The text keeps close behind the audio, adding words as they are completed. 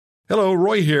Hello,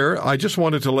 Roy here. I just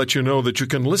wanted to let you know that you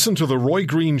can listen to The Roy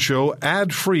Green Show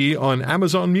ad-free on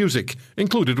Amazon Music,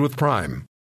 included with Prime.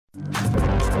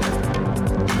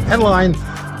 Headline,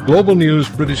 Global News,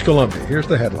 British Columbia. Here's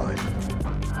the headline.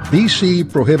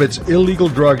 BC prohibits illegal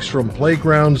drugs from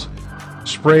playgrounds,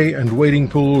 spray and wading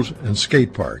pools, and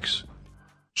skate parks.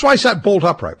 So I sat bolt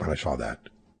upright when I saw that.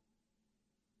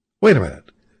 Wait a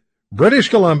minute. British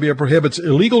Columbia prohibits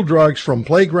illegal drugs from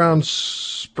playgrounds,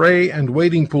 spray and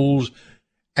wading pools,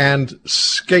 and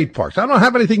skate parks. I don't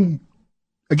have anything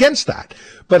against that.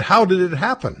 But how did it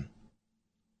happen?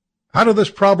 How did this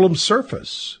problem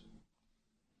surface?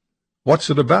 What's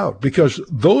it about? Because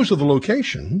those are the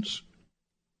locations.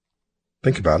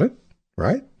 Think about it,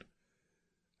 right?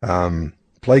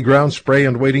 Playgrounds, spray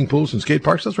and wading pools, and skate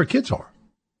parks, that's where kids are.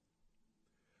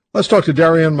 Let's talk to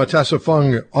Darrian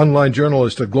Matassa-Fung, online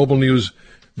journalist at Global News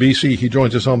BC. He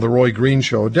joins us on the Roy Green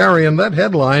Show. Darrian, that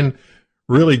headline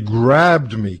really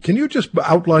grabbed me. Can you just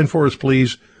outline for us,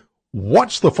 please,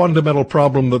 what's the fundamental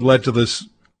problem that led to this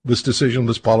decision,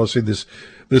 this policy, this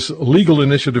legal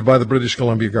initiative by the British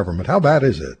Columbia government? How bad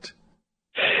is it?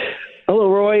 Hello,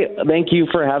 Roy. Thank you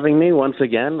for having me once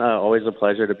again. Always a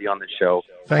pleasure to be on the show.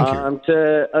 Thank you.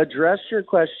 To address your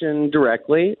question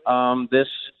directly, this,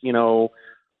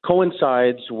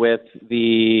 coincides with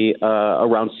the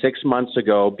around 6 months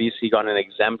ago, BC got an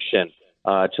exemption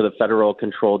to the Federal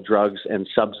Controlled Drugs and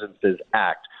Substances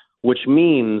Act, which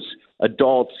means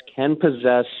adults can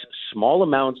possess small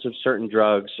amounts of certain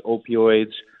drugs,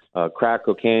 opioids, crack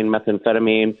cocaine,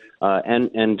 methamphetamine,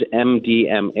 and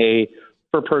MDMA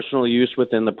for personal use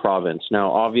within the province.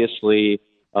 Now, obviously,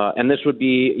 and this would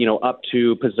be, up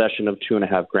to possession of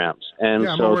 2.5 grams. And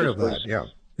I'm so aware of that.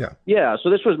 Yeah.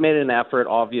 So this was made in an effort,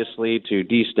 obviously, to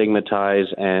destigmatize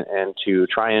and to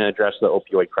try and address the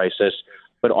opioid crisis.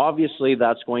 But obviously,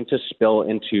 that's going to spill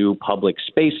into public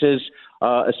spaces,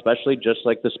 especially just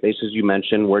like the spaces you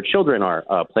mentioned where children are,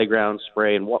 playgrounds,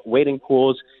 spray and wading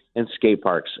pools, and skate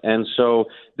parks. And so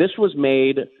this was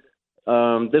made.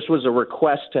 This was a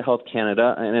request to Health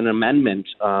Canada and an amendment,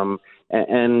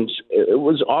 and it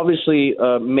was obviously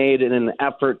made in an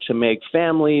effort to make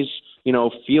families,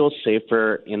 feel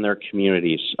safer in their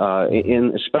communities,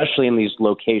 especially in these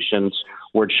locations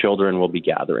where children will be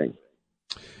gathering.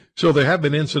 So there have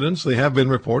been incidents, they have been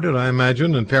reported, I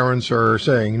imagine, and parents are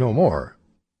saying no more.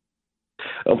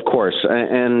 Of course,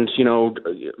 and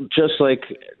just like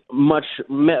much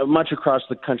across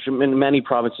the country, in many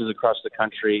provinces across the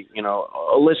country,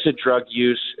 illicit drug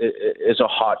use is a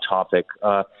hot topic,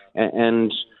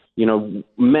 and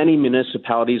many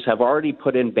municipalities have already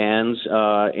put in bans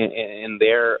in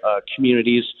their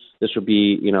communities. This would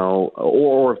be,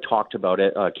 or have talked about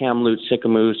it, Kamloops,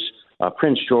 Sicamous,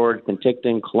 Prince George,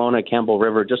 Penticton, Kelowna, Campbell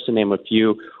River, just to name a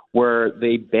few, where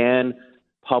they ban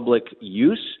public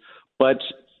use. But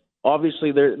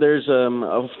obviously there's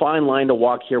a fine line to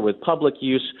walk here with public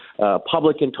use,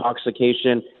 public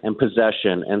intoxication, and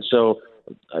possession. And so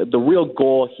the real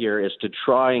goal here is to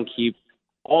try and keep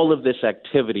all of this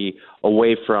activity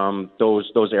away from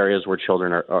those areas where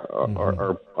children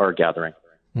are gathering.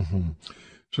 Mm-hmm.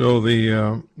 So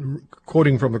the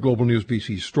quoting from the Global News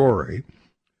BC story,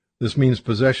 this means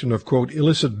possession of, quote,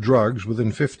 illicit drugs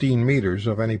within 15 meters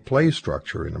of any play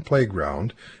structure in a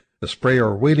playground, a spray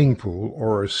or wading pool,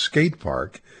 or a skate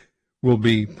park will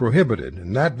be prohibited.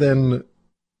 And that then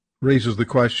raises the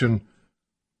question,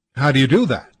 how do you do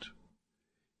that?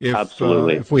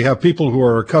 Absolutely. If we have people who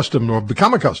are accustomed or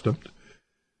become accustomed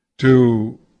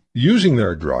to using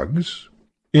their drugs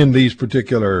in these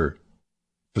particular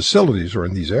facilities or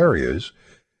in these areas,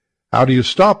 how do you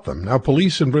stop them? Now,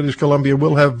 police in British Columbia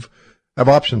will have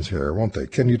options here, won't they?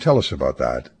 Can you tell us about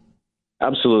that?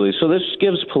 Absolutely. So this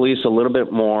gives police a little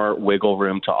bit more wiggle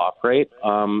room to operate.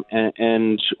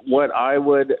 And what I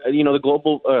would,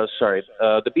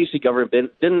 the BC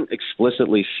government didn't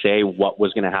explicitly say what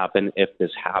was going to happen if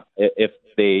if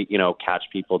they, catch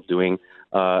people doing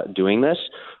this.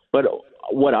 But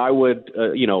what I would,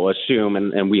 assume,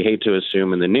 and we hate to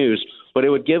assume in the news, but it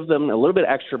would give them a little bit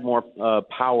extra more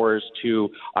powers to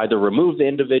either remove the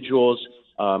individuals,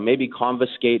 maybe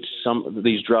confiscate some of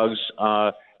these drugs,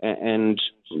 and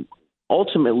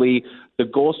ultimately, the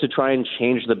goal is to try and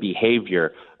change the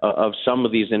behavior of some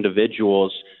of these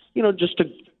individuals, just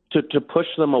to push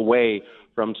them away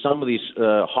from some of these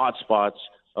hot spots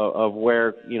of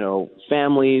where,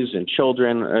 families and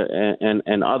children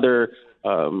and other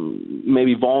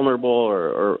maybe vulnerable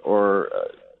or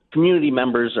community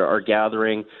members are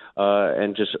gathering,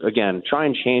 and just, again, try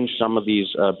and change some of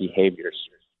these behaviors.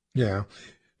 Yeah.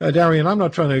 Darrian, I'm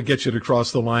not trying to get you to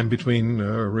cross the line between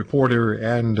reporter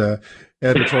and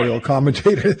editorial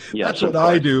commentator. Yes, that's what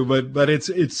I do. But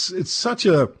it's such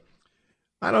a,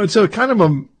 I don't know, it's a kind of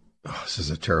a, this is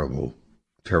a terrible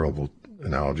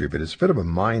analogy, but it's a bit of a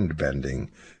mind-bending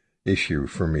issue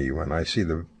for me when I see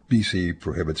the BC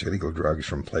prohibits illegal drugs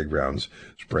from playgrounds,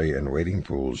 spray and wading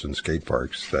pools, and skate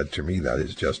parks. That, to me, that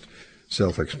is just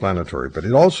self-explanatory. But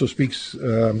it also speaks,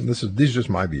 these are just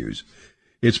my views,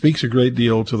 it speaks a great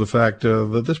deal to the fact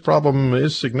that this problem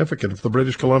is significant. If the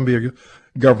British Columbia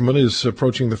government is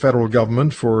approaching the federal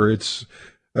government for its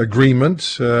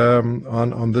agreement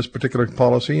on this particular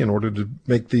policy in order to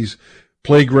make these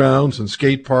playgrounds and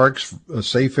skate parks a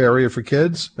safe area for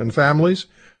kids and families,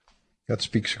 that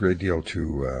speaks a great deal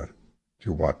to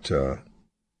what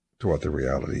the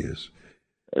reality is.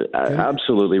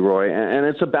 Absolutely, Roy. And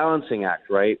it's a balancing act,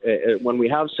 right? When we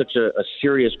have such a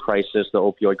serious crisis, the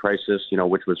opioid crisis,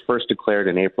 which was first declared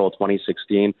in April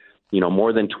 2016,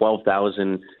 more than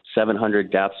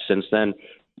 12,700 deaths since then,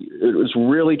 it was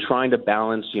really trying to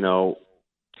balance,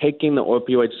 taking the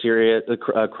opioid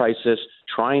crisis,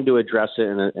 trying to address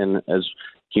it in as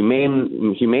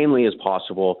humanely as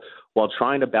possible, while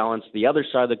trying to balance the other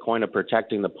side of the coin of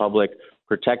protecting the public,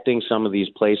 protecting some of these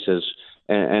places.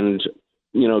 And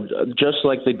just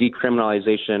like the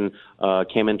decriminalization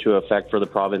came into effect for the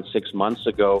province 6 months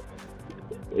ago,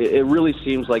 it really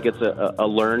seems like it's a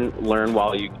learn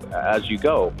as you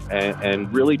go,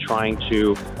 and really trying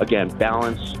to, again,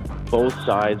 balance both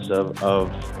sides of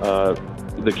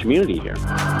the community here.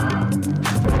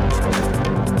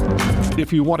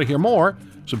 If you want to hear more,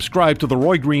 subscribe to The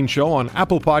Roy Green Show on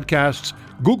Apple Podcasts,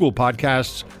 Google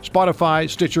Podcasts, Spotify,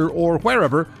 Stitcher, or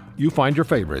wherever you find your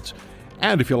favorites.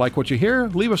 And if you like what you hear,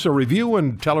 leave us a review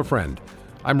and tell a friend.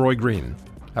 I'm Roy Green.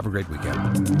 Have a great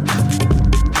weekend.